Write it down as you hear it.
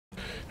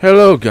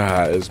Hello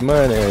guys,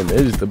 my name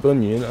is The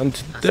Bunyan, and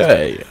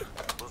today,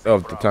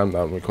 of the time that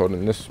I'm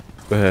recording this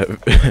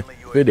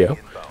video,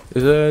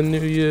 is New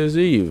Year's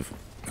Eve.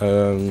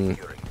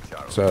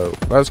 So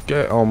let's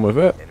get on with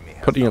it.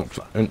 Put the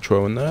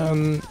intro in there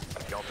and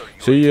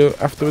see you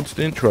afterwards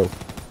the intro.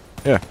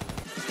 Yeah.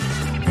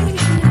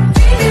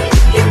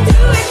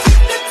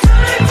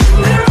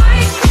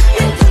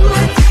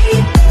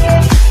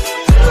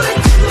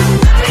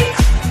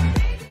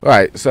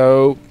 Right,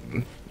 so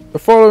the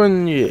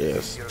following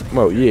year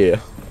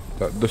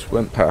that just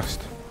went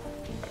past,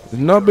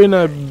 there's not been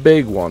a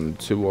big one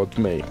towards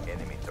me.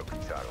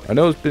 I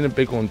know it's been a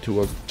big one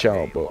towards the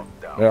channel, but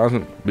it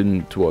hasn't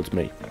been towards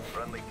me.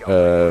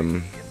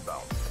 I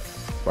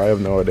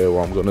have no idea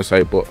what I'm gonna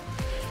say, but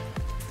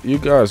you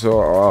guys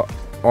are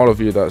all of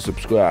you that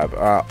subscribe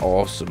are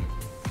awesome,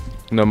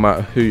 no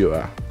matter who you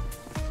are.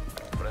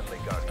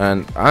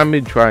 And I've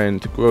been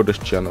trying to grow this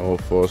channel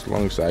for as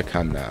long as I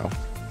can now,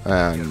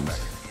 and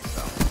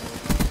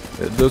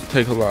it does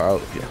take a lot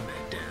out of you.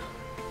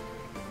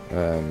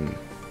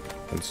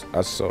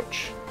 As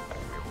such,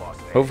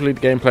 hopefully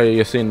the gameplay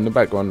you're seeing in the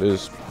background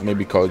is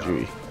maybe Call of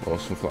Duty or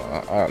something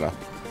like that, I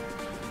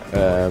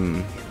don't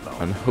know.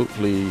 And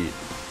hopefully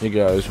you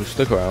guys will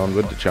stick around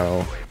with the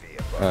channel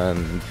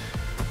and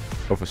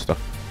other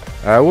stuff.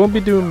 I won't be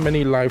doing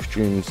many live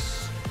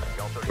streams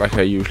like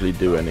I usually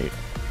do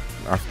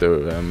after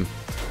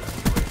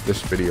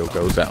this video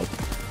goes out.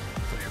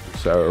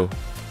 So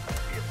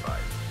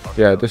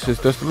yeah, this is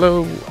just a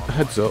little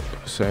heads up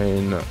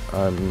saying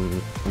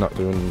I'm not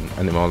doing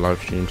any more live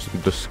streams.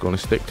 I'm just going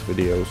to stick to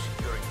videos,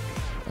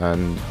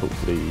 and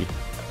hopefully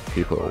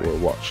people will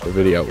watch the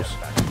videos.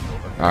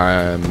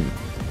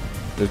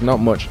 There's not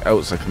much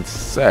else I can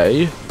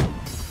say,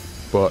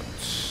 but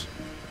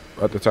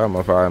at the time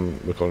of I'm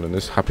recording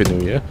this, Happy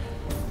New Year.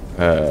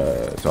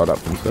 It's all that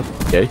fun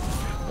stuff. Okay.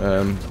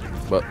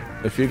 But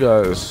if you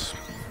guys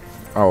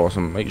are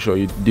awesome, make sure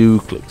you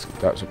do click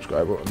that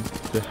subscribe button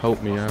to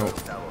help me out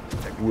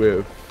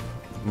with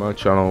my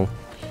channel,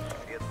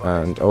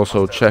 and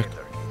also check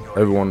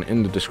everyone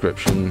in the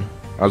description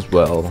as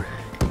well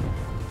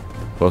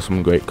for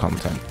some great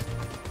content.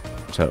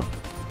 So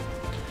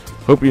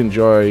hope you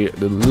enjoy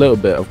the little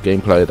bit of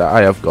gameplay that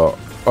I have got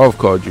of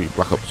Call of Duty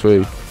Black Ops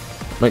 3.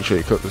 Make sure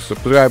you click the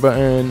subscribe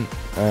button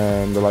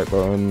and the like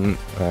button,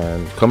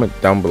 and comment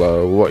down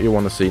below what you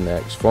want to see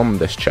next from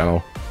this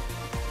channel,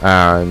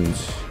 and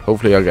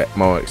hopefully I'll get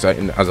more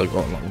exciting as I go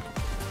along,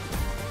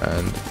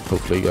 and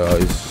hopefully you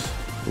guys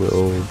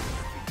will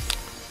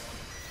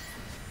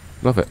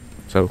love it.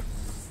 So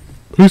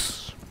peace.